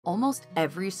Almost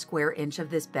every square inch of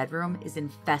this bedroom is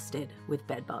infested with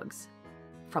bedbugs,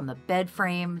 from the bed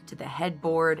frame to the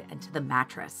headboard and to the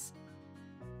mattress.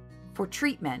 For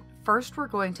treatment, first we're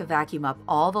going to vacuum up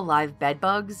all the live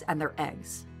bedbugs and their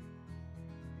eggs.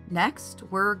 Next,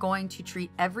 we're going to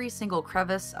treat every single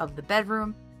crevice of the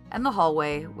bedroom and the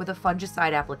hallway with a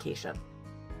fungicide application.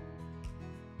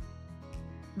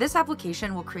 This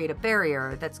application will create a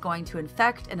barrier that's going to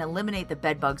infect and eliminate the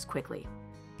bedbugs quickly.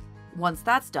 Once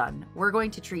that's done, we're going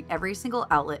to treat every single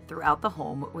outlet throughout the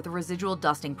home with a residual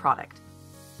dusting product.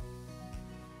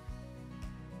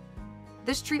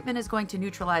 This treatment is going to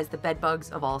neutralize the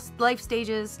bedbugs of all life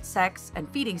stages, sex, and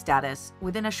feeding status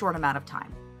within a short amount of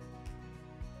time.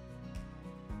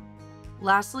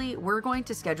 Lastly, we're going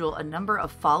to schedule a number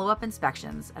of follow-up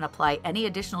inspections and apply any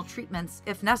additional treatments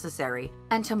if necessary,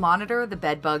 and to monitor the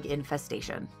bedbug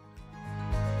infestation.